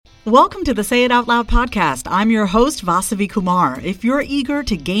Welcome to the Say It Out Loud podcast. I'm your host, Vasavi Kumar. If you're eager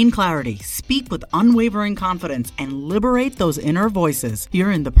to gain clarity, speak with unwavering confidence, and liberate those inner voices,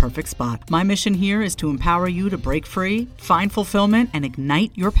 you're in the perfect spot. My mission here is to empower you to break free, find fulfillment, and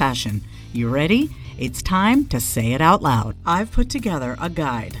ignite your passion. You ready? It's time to say it out loud. I've put together a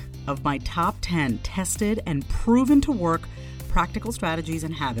guide of my top 10 tested and proven to work practical strategies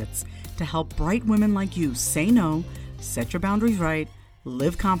and habits to help bright women like you say no, set your boundaries right,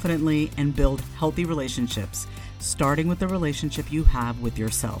 live confidently, and build healthy relationships, starting with the relationship you have with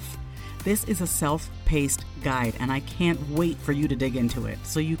yourself. This is a self-paced guide, and I can't wait for you to dig into it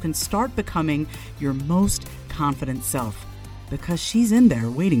so you can start becoming your most confident self, because she's in there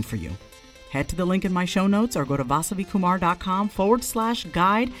waiting for you. Head to the link in my show notes or go to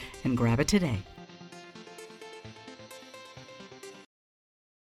vasavikumar.com/guide and grab it today.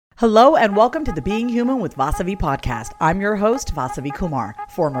 Hello and welcome to the Being Human with Vasavi podcast. I'm your host, Vasavi Kumar,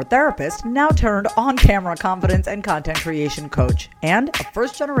 former therapist, now turned on-camera confidence and content creation coach, and a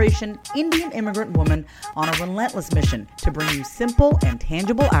first-generation Indian immigrant woman on a relentless mission to bring you simple and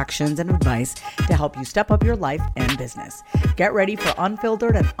tangible actions and advice to help you step up your life and business. Get ready for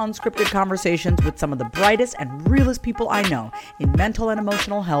unfiltered and unscripted conversations with some of the brightest and realest people I know in mental and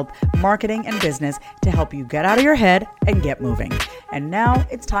emotional health, marketing, and business to help you get out of your head and get moving. And now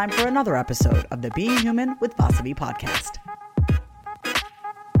it's time for another episode of the Being Human with Vasavi podcast.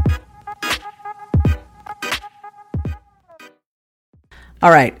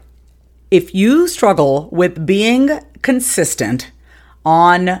 All right. If you struggle with being consistent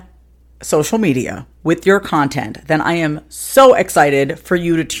on social media with your content, then I am so excited for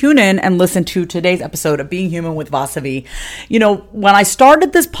you to tune in and listen to today's episode of Being Human with Vasavi. You know, when I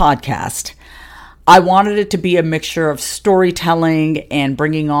started this podcast, I wanted it to be a mixture of storytelling and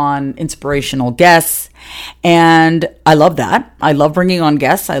bringing on inspirational guests. And I love that. I love bringing on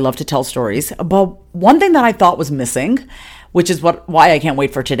guests. I love to tell stories. But one thing that I thought was missing, which is why I can't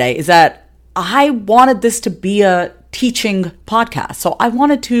wait for today, is that I wanted this to be a teaching podcast. So I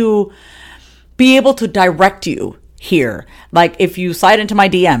wanted to be able to direct you here. Like if you slide into my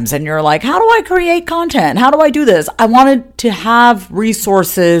DMs and you're like, how do I create content? How do I do this? I wanted to have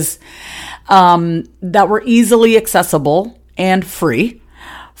resources that were easily accessible and free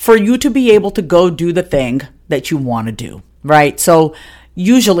for you to be able to go do the thing that you want to do, right? So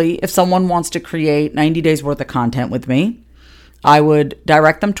usually if someone wants to create 90 days worth of content with me, I would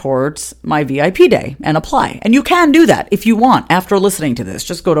direct them towards my VIP day and apply. And you can do that if you want after listening to this.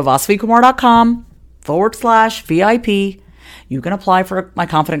 Just go to vasavikumar.com/VIP. You can apply for my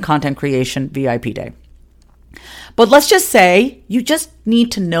Confident Content Creation VIP day. But let's just say you just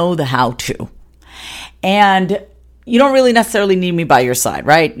need to know the how-to. And you don't really necessarily need me by your side,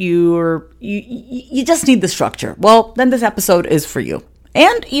 right? You just need the structure. Well, then this episode is for you.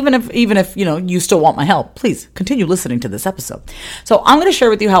 And even if you still want my help, please continue listening to this episode. So I'm going to share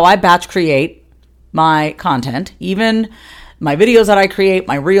with you how I batch create my content, even my videos that I create,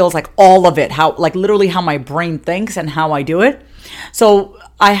 my reels, like all of it, literally how my brain thinks and how I do it. So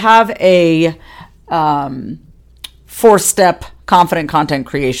I have a 4-step confident content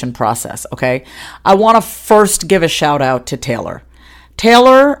creation process, okay? I want to first give a shout out to Taylor.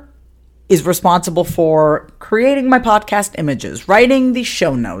 Taylor is responsible for creating my podcast images, writing the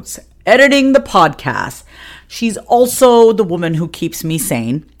show notes, editing the podcast. She's also the woman who keeps me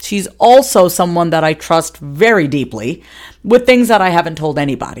sane. She's also someone that I trust very deeply with things that I haven't told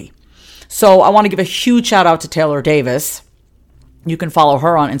anybody. So I want to give a huge shout out to Taylor Davis. You can follow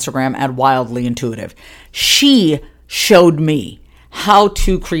her on Instagram at Wildly Intuitive. She showed me how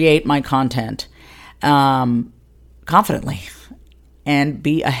to create my content confidently and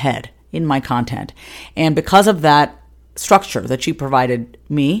be ahead in my content. And because of that structure that she provided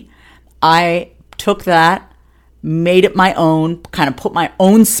me, I took that, made it my own, kind of put my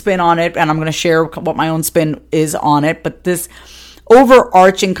own spin on it, and I'm going to share what my own spin is on it. But this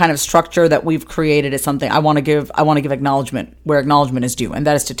overarching kind of structure that we've created is something I want to give acknowledgement where acknowledgement is due, and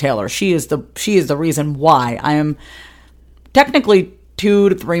that is to Taylor. She is the reason why I am technically 2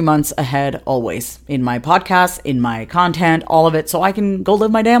 to 3 months ahead always in my podcast, in my content, all of it, so I can go live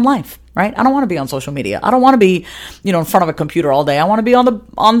my damn life, right? I don't want to be on social media. I don't want to be, in front of a computer all day. I want to be on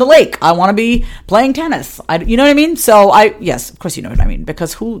the lake. I want to be playing tennis. You know what I mean? So yes, of course you know what I mean,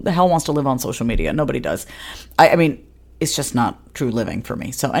 because who the hell wants to live on social media? Nobody does. I mean, it's just not true living for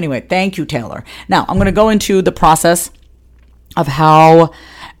me. So anyway, thank you, Taylor. Now I'm going to go into the process of how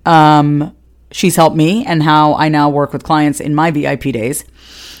she's helped me and how I now work with clients in my VIP days.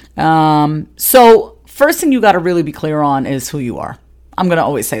 So first thing you got to really be clear on is who you are. I'm going to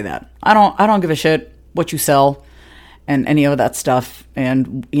always say that. I don't give a shit what you sell. and any of that stuff,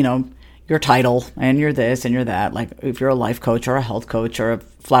 and, your title, and you're this and you're that, like if you're a life coach or a health coach or a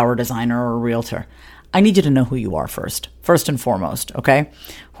flower designer or a realtor, I need you to know who you are first and foremost, okay?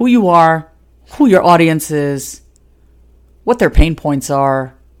 Who you are, who your audience is, what their pain points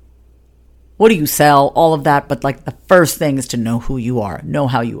are, what do you sell, all of that. But like the first thing is to know who you are, know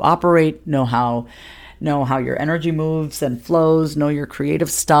how you operate, know how your energy moves and flows, know your creative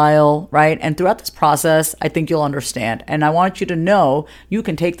style, right? And throughout this process, I think you'll understand. And I want you to know you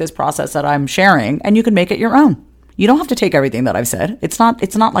can take this process that I'm sharing and you can make it your own. You don't have to take everything that I've said. It's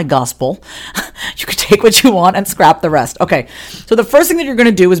not like gospel. You can take what you want and scrap the rest. Okay. So the first thing that you're going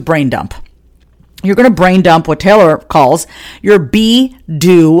to do is brain dump. You're going to brain dump what Taylor calls your be,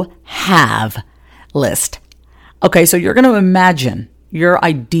 do, have list. Okay. So you're going to imagine your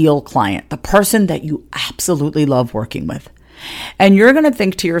ideal client, the person that you absolutely love working with. And you're going to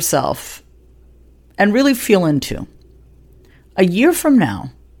think to yourself and really feel into, a year from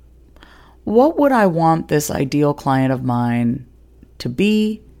now, what would I want this ideal client of mine to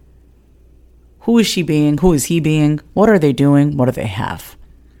be? Who is she being? Who is he being? What are they doing? What do they have?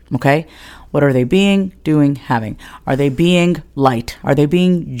 Okay? What are they being, doing, having? Are they being light? Are they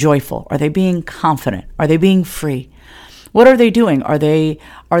being joyful? Are they being confident? Are they being free? What are they doing? Are they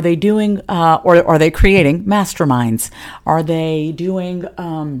doing, or are they creating masterminds? Are they doing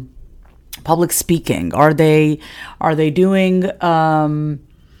public speaking? Are they doing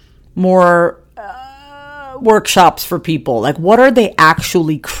more workshops for people? Like, what are they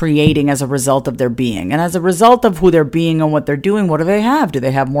actually creating as a result of their being? And as a result of who they're being and what they're doing, what do they have? Do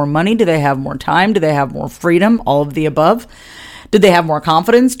they have more money? Do they have more time? Do they have more freedom? All of the above. Did they have more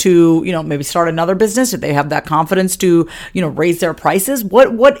confidence to, maybe start another business? Did they have that confidence to, raise their prices?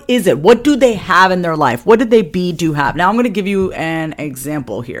 What is it? What do they have in their life? What did they do have? Now I'm going to give you an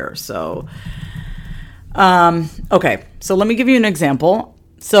example here. So, okay. So let me give you an example.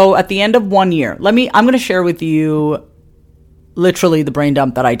 So at the end of 1 year, I'm going to share with you literally the brain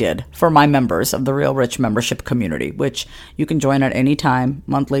dump that I did for my members of the Real Rich membership community, which you can join at any time,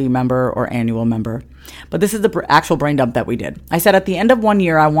 monthly member or annual member. But this is the actual brain dump that we did. I said at the end of 1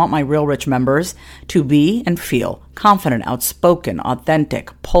 year, I want my Real Rich members to be and feel confident, outspoken,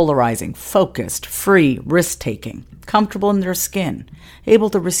 authentic, polarizing, focused, free, risk-taking, comfortable in their skin, able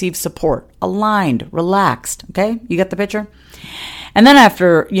to receive support, aligned, relaxed. Okay? You get the picture? And then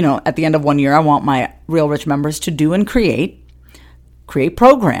after, at the end of 1 year, I want my Real Rich members to do and create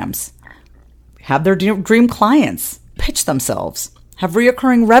programs, have their dream clients, pitch themselves, have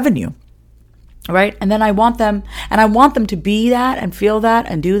reoccurring revenue, right? And then I want them to be that and feel that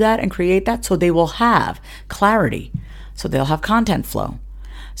and do that and create that, so they will have clarity. So they'll have content flow.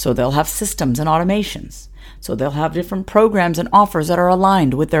 So they'll have systems and automations. So they'll have different programs and offers that are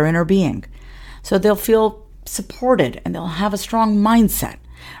aligned with their inner being. So they'll feel supported and they'll have a strong mindset,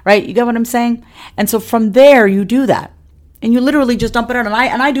 right? You get what I'm saying? And so from there, you do that. And you literally just dump it out.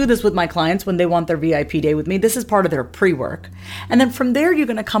 And I do this with my clients when they want their VIP day with me. This is part of their pre-work. And then from there, you're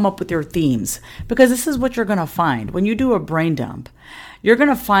going to come up with your themes, because this is what you're going to find. When you do a brain dump, you're going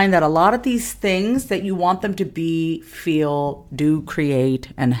to find that a lot of these things that you want them to be, feel, do, create,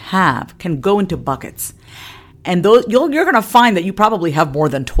 and have can go into buckets. And those, you're going to find that you probably have more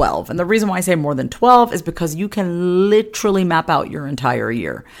than 12. And the reason why I say more than 12 is because you can literally map out your entire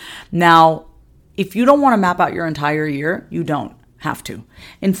year. Now, if you don't want to map out your entire year, you don't have to.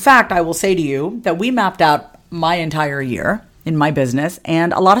 In fact, I will say to you that we mapped out my entire year in my business,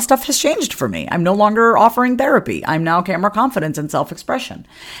 and a lot of stuff has changed for me. I'm no longer offering therapy. I'm now camera confidence and self-expression.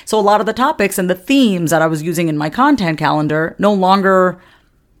 So a lot of the topics and the themes that I was using in my content calendar no longer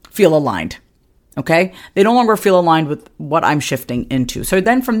feel aligned. Okay? They no longer feel aligned with what I'm shifting into. So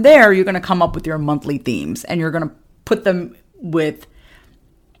then from there, you're going to come up with your monthly themes, and you're going to put them with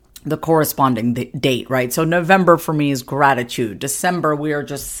the corresponding date, right? So November for me is gratitude. December, we are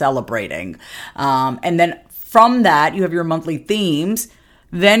just celebrating. And then from that, you have your monthly themes.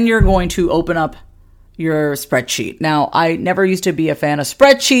 Then you're going to open up your spreadsheet. Now, I never used to be a fan of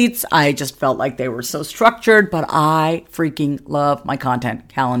spreadsheets. I just felt like they were so structured, but I freaking love my content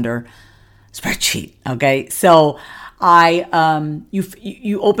calendar spreadsheet. Okay. So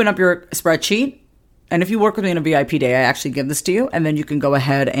you open up your spreadsheet. And if you work with me in a VIP day, I actually give this to you, and then you can go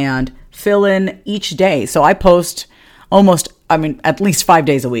ahead and fill in each day. So I post at least 5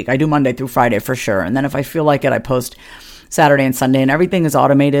 days a week. I do Monday through Friday for sure. And then if I feel like it, I post Saturday and Sunday, and everything is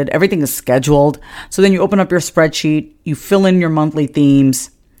automated. Everything is scheduled. So then you open up your spreadsheet, you fill in your monthly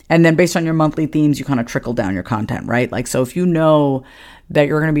themes, and then based on your monthly themes, you kind of trickle down your content, right? Like, so if you know that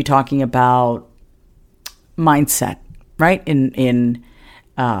you're going to be talking about mindset, right? In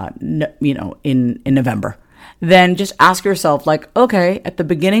November, then just ask yourself, like, okay, at the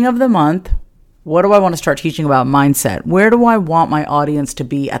beginning of the month, what do I want to start teaching about mindset? Where do I want my audience to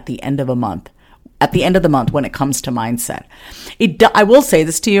be at the end of a month? At the end of the month when it comes to mindset. I will say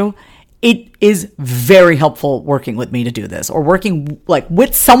this to you. It is very helpful working with me to do this, or working like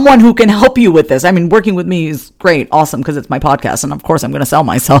with someone who can help you with this. I mean, working with me is great, awesome, because it's my podcast, and of course I'm going to sell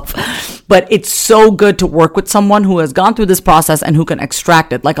myself. But it's so good to work with someone who has gone through this process and who can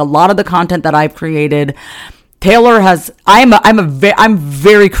extract it. Like a lot of the content that I've created, Taylor has. I'm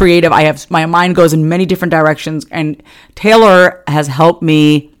very creative. My mind goes in many different directions, and Taylor has helped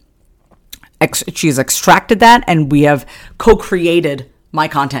me. She's extracted that, and we have co-created my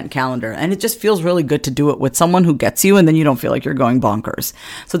content calendar, and it just feels really good to do it with someone who gets you, and then you don't feel like you're going bonkers.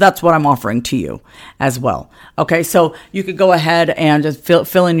 So that's what I'm offering to you as well. Okay, so you could go ahead and just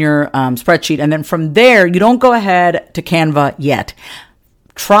fill in your spreadsheet, and then from there, you don't go ahead to Canva yet.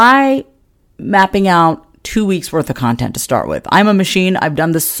 Try mapping out 2 weeks worth of content to start with. I'm a machine. I've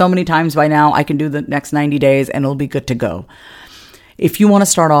done this so many times by now. I can do the next 90 days, and it'll be good to go. If you want to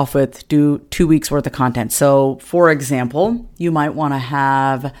start off with, do 2 weeks worth of content. So for example, you might want to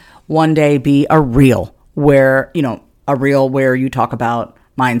have one day be a reel where you talk about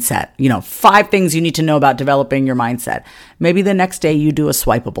mindset, 5 things you need to know about developing your mindset. Maybe the next day you do a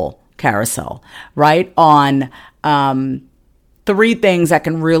swipeable carousel, right? On 3 things that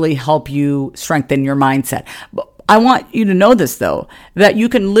can really help you strengthen your mindset. I want you to know this, though, that you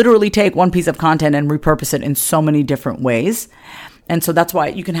can literally take one piece of content and repurpose it in so many different ways. And so that's why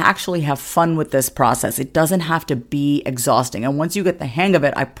you can actually have fun with this process. It doesn't have to be exhausting. And once you get the hang of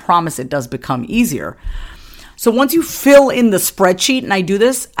it, I promise it does become easier. So once you fill in the spreadsheet, and I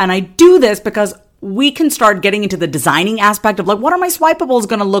do this because we can start getting into the designing aspect of like, what are my swipables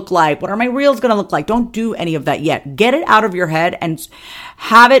going to look like? What are my reels going to look like? Don't do any of that yet. Get it out of your head and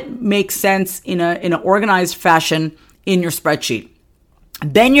have it make sense in an organized fashion in your spreadsheet.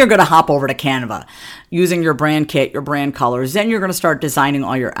 Then you're going to hop over to Canva using your brand kit, your brand colors. Then you're going to start designing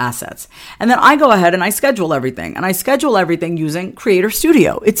all your assets. And then I go ahead and I schedule everything. And I schedule everything using Creator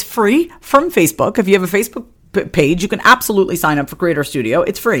Studio. It's free from Facebook. If you have a Facebook page, you can absolutely sign up for Creator Studio.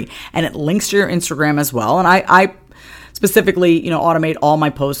 It's free. And it links to your Instagram as well. And I specifically, automate all my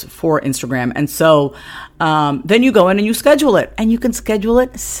posts for Instagram. And so then you go in and you schedule it. And you can schedule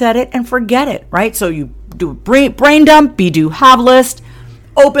it, set it, and forget it, right? So you do a brain dump, be-do, have list.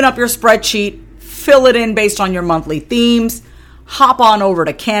 Open up your spreadsheet, fill it in based on your monthly themes, hop on over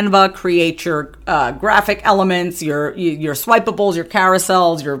to Canva, create your graphic elements, your swipables, your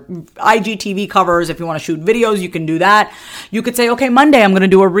carousels, your IGTV covers. If you want to shoot videos, you can do that. You could say, okay, Monday I'm going to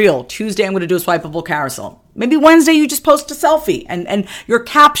do a reel. Tuesday I'm going to do a swipeable carousel. Maybe Wednesday you just post a selfie, and your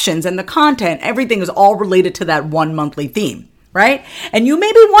captions and the content, everything is all related to that one monthly theme, right? And you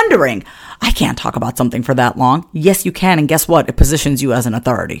may be wondering, I can't talk about something for that long. Yes, you can. And guess what? It positions you as an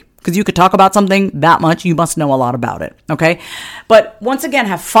authority because you could talk about something that much. You must know a lot about it. Okay. But once again,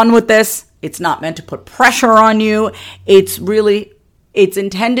 have fun with this. It's not meant to put pressure on you. It's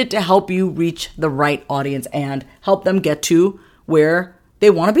intended to help you reach the right audience and help them get to where they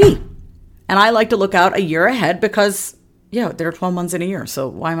want to be. And I like to look out a year ahead because there are 12 months in a year. So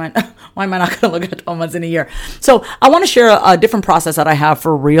why am I not going to look at 12 months in a year? So I want to share a different process that I have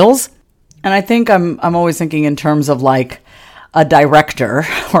for reels. And I think I'm always thinking in terms of like a director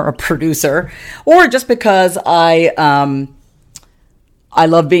or a producer, or just because I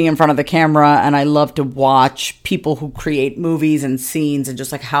love being in front of the camera and I love to watch people who create movies and scenes and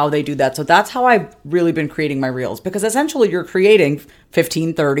just like how they do that. So that's how I've really been creating my reels, because essentially you're creating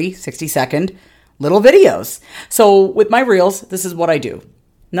 15, 30, 60-second little videos. So with my reels, this is what I do.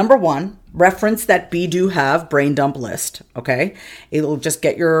 Number 1, reference that be-do have brain dump list. Okay. It'll just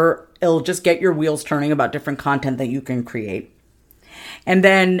get your wheels turning about different content that you can create. And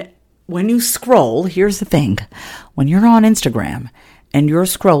then when you scroll, here's the thing. When you're on Instagram and you're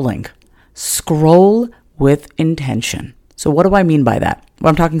scroll with intention. So what do I mean by that? Well,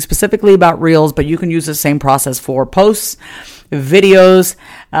 I'm talking specifically about reels, but you can use the same process for posts, videos,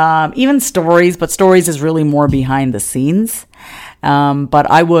 even stories, but stories is really more behind the scenes. But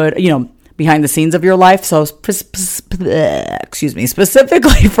I would, behind the scenes of your life. So, specifically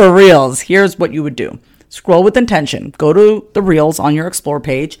for reels, here's what you would do. Scroll with intention. Go to the reels on your explore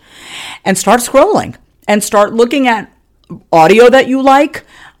page and start scrolling and start looking at audio that you like,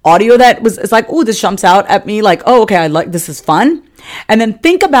 audio that is like, oh, this jumps out at me like, oh, okay, I like, this is fun. And then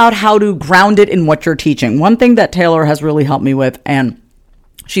think about how to ground it in what you're teaching. One thing that Taylor has really helped me with, and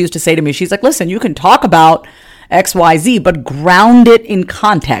she used to say to me, she's like, listen, you can talk about XYZ, but ground it in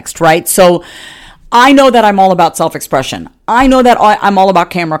context, right? So I know that I'm all about self-expression. I know that I'm all about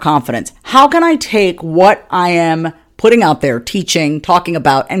camera confidence. How can I take what I am putting out there, teaching, talking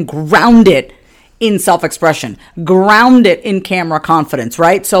about, and ground it in self-expression, ground it in camera confidence,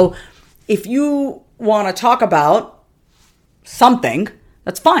 right? So if you want to talk about something,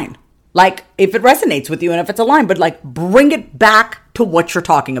 that's fine. Like if it resonates with you and if it's aligned, but like bring it back to what you're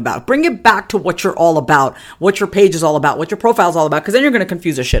talking about. Bring it back to what you're all about, what your page is all about, what your profile is all about, because then you're going to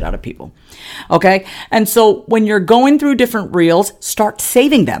confuse the shit out of people. Okay. And so when you're going through different reels, start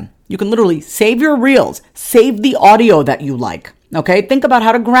saving them. You can literally save your reels, save the audio that you like. Okay. Think about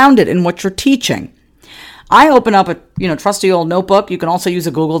how to ground it in what you're teaching. I open up a trusty old notebook. You can also use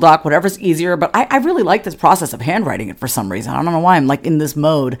a Google Doc, whatever's easier. But I really like this process of handwriting it for some reason. I don't know why I'm like in this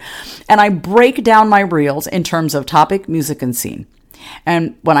mode. And I break down my reels in terms of topic, music, and scene.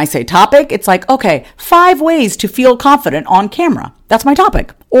 And when I say topic, it's like, okay, 5 ways to feel confident on camera. That's my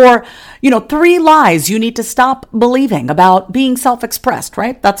topic. Or, 3 lies you need to stop believing about being self-expressed,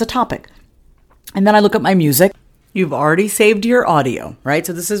 right? That's a topic. And then I look at my music. You've already saved your audio, right?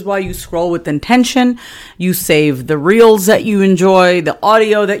 So this is why you scroll with intention. You save the reels that you enjoy, the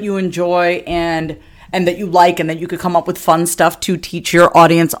audio that you enjoy, and that you like, and that you could come up with fun stuff to teach your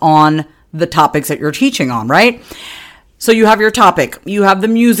audience on the topics that you're teaching on, right? So you have your topic, you have the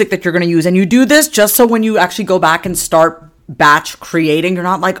music that you're going to use, and you do this just so when you actually go back and start batch creating, you're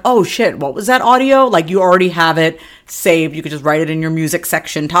not like, oh shit, what was that audio? Like you already have it saved. You could just write it in your music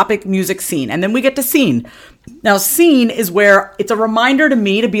section, topic, music, scene. And then we get to scene. Now, scene is where it's a reminder to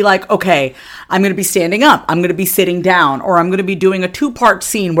me to be like, okay, I'm going to be standing up. I'm going to be sitting down, or I'm going to be doing a 2-part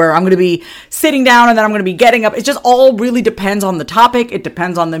scene where I'm going to be sitting down and then I'm going to be getting up. It just all really depends on the topic. It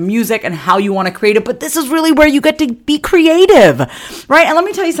depends on the music and how you want to create it. But this is really where you get to be creative, right? And let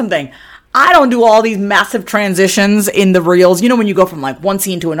me tell you something. I don't do all these massive transitions in the reels. When you go from like one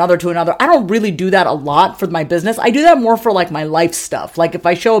scene to another, I don't really do that a lot for my business. I do that more for like my life stuff. Like if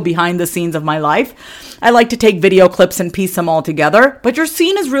I show behind the scenes of my life, I like to take video clips and piece them all together. But your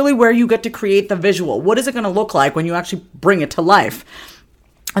scene is really where you get to create the visual. What is it going to look like when you actually bring it to life?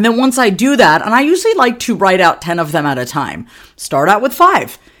 And then once I do that, and I usually like to write out 10 of them at a time. Start out with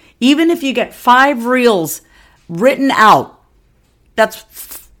 5. Even if you get 5 reels written out, that's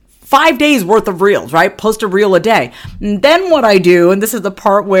 5 days worth of reels, right? Post a reel a day. And then what I do, and this is the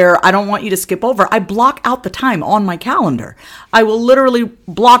part where I don't want you to skip over, I block out the time on my calendar. I will literally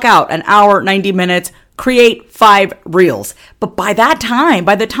block out an hour, 90 minutes, create 5 reels. But by the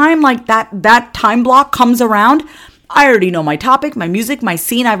time like that time block comes around, I already know my topic, my music, my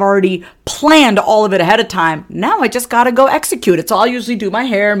scene. I've already planned all of it ahead of time. Now I just got to go execute it. So I'll usually do my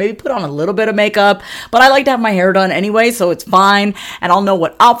hair, maybe put on a little bit of makeup, but I like to have my hair done anyway, so it's fine. And I'll know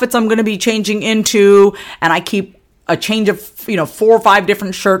what outfits I'm going to be changing into. And I keep a change of, 4 or 5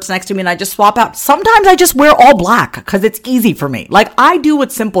 different shirts next to me, and I just swap out. Sometimes I just wear all black because it's easy for me. Like I do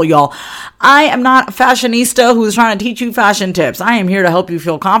what's simple, y'all. I am not a fashionista who's trying to teach you fashion tips. I am here to help you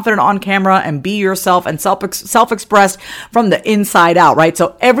feel confident on camera and be yourself and self-expressed from the inside out, right?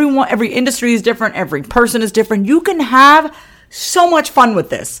 So every industry is different. Every person is different. You can have so much fun with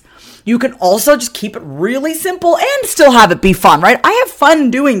this. You can also just keep it really simple and still have it be fun, right? I have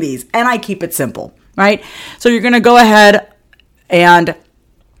fun doing these and I keep it simple. Right? So you're going to go ahead and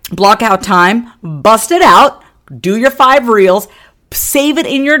block out time, bust it out, do your 5 reels, save it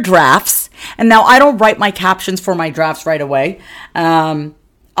in your drafts. And now I don't write my captions for my drafts right away.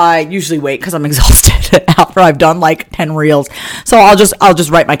 I usually wait because I'm exhausted after I've done like 10 reels. So I'll just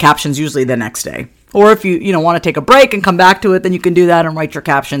write my captions usually the next day. Or if you want to take a break and come back to it, then you can do that and write your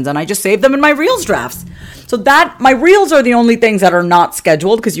captions. And I just save them in my reels drafts. So that my reels are the only things that are not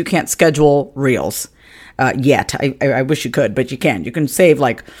scheduled because you can't schedule reels yet. I wish you could, but you can. You can save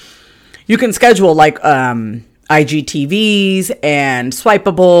you can schedule IGTVs and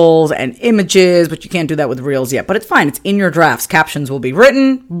swipables and images, but you can't do that with reels yet. But it's fine. It's in your drafts. Captions will be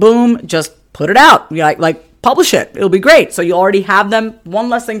written. Boom. Just put it out. Publish it. It'll be great. So you already have them. One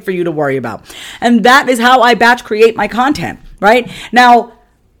less thing for you to worry about. And that is how I batch create my content, right? Now,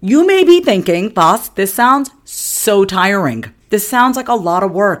 you may be thinking, boss, this sounds so tiring. This sounds like a lot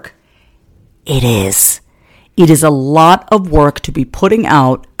of work. It is. It is a lot of work to be putting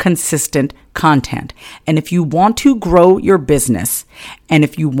out consistent content. And if you want to grow your business and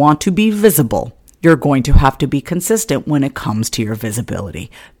if you want to be visible, you're going to have to be consistent when it comes to your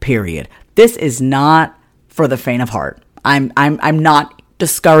visibility, period. This is not for the faint of heart. I'm not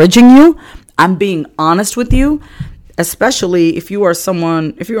discouraging you. I'm being honest with you, especially if you are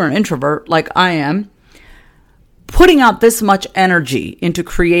an introvert like I am. Putting out this much energy into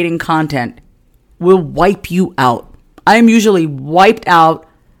creating content will wipe you out. I am usually wiped out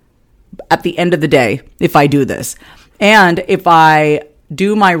at the end of the day if I do this. And if I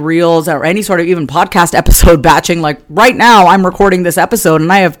do my reels or any sort of even podcast episode batching, like right now I'm recording this episode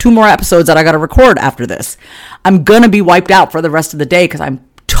and I have 2 more episodes that I got to record after this. I'm going to be wiped out for the rest of the day because I'm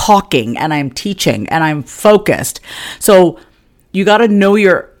talking and I'm teaching and I'm focused. So you got to know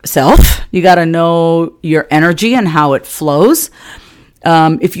yourself. You got to know your energy and how it flows.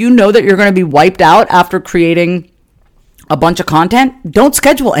 If you know that you're going to be wiped out after creating a bunch of content, don't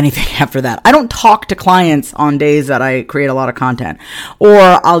schedule anything after that. I don't talk to clients on days that I create a lot of content, or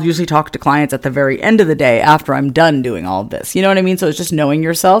I'll usually talk to clients at the very end of the day after I'm done doing all of this. You know what I mean? So it's just knowing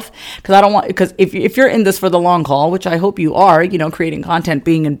yourself, because if you're in this for the long haul, which I hope you are, creating content,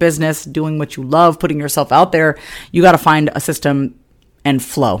 being in business, doing what you love, putting yourself out there, you got to find a system and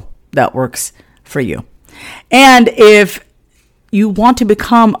flow that works for you. And if you want to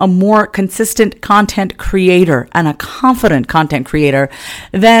become a more consistent content creator and a confident content creator,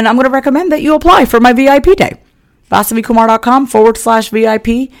 then I'm going to recommend that you apply for my VIP day.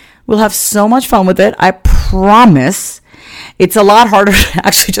 vasavikumar.com/VIP. We'll have so much fun with it. I promise. It's a lot harder to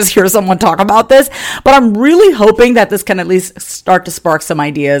actually just hear someone talk about this, but I'm really hoping that this can at least start to spark some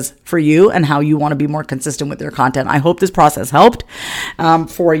ideas for you and how you want to be more consistent with your content. I hope this process helped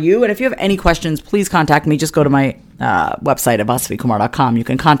for you. And if you have any questions, please contact me. Just go to my website at vasavikumar.com. You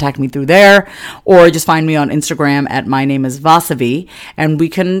can contact me through there, or just find me on Instagram at my name is Vasavi, and we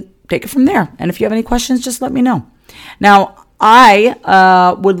can take it from there. And if you have any questions, just let me know. Now, I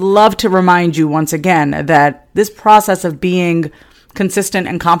would love to remind you once again that this process of being consistent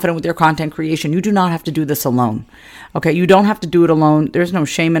and confident with your content creation, you do not have to do this alone. Okay, you don't have to do it alone. There's no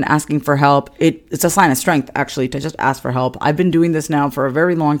shame in asking for help. It's a sign of strength, actually, to just ask for help. I've been doing this now for a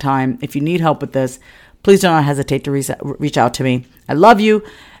very long time. If you need help with this, please do not hesitate to reach out to me. I love you.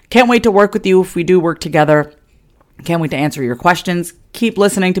 Can't wait to work with you if we do work together. Can't wait to answer your questions. Keep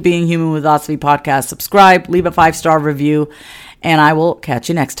listening to Being Human with Vasavi podcast. Subscribe, leave a 5-star review, and I will catch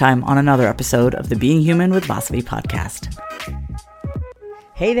you next time on another episode of the Being Human with Vasavi podcast.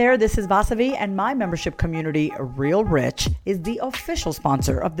 Hey there, this is Vasavi, and my membership community, Real Rich, is the official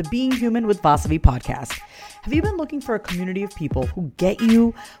sponsor of the Being Human with Vasavi podcast. Have you been looking for a community of people who get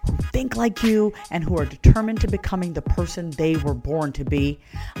you, who think like you, and who are determined to becoming the person they were born to be?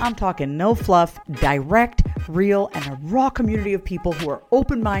 I'm talking no fluff, direct, real, and a raw community of people who are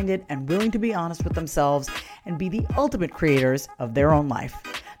open-minded and willing to be honest with themselves and be the ultimate creators of their own life.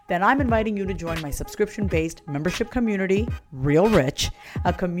 Then I'm inviting you to join my subscription-based membership community, Real Rich,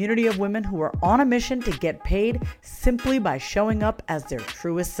 a community of women who are on a mission to get paid simply by showing up as their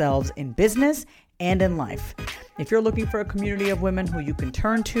truest selves in business and in life. If you're looking for a community of women who you can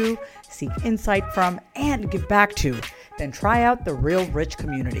turn to, seek insight from, and give back to, then try out the Real Rich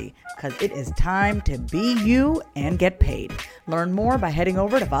community, because it is time to be you and get paid. Learn more by heading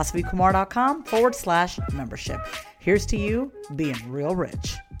over to vasavikumar.com/membership. Here's to you being real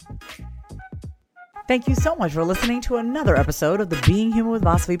rich. Thank you so much for listening to another episode of the Being Human with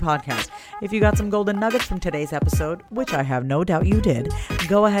Vasavi podcast. If you got some golden nuggets from today's episode, which I have no doubt you did,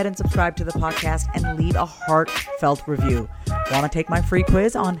 go ahead and subscribe to the podcast and leave a heartfelt review. Want to take my free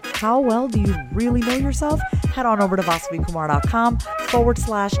quiz on how well do you really know yourself? Head on over to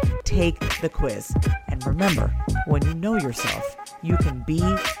vasavikumar.com/take the quiz. And remember, when you know yourself, you can be,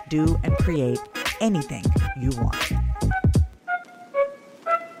 do, and create anything you want.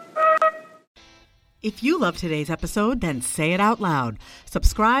 If you love today's episode, then say it out loud.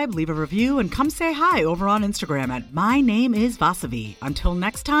 Subscribe, leave a review, and come say hi over on Instagram at My Name is Vasavi. Until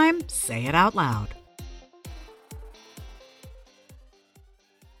next time, say it out loud.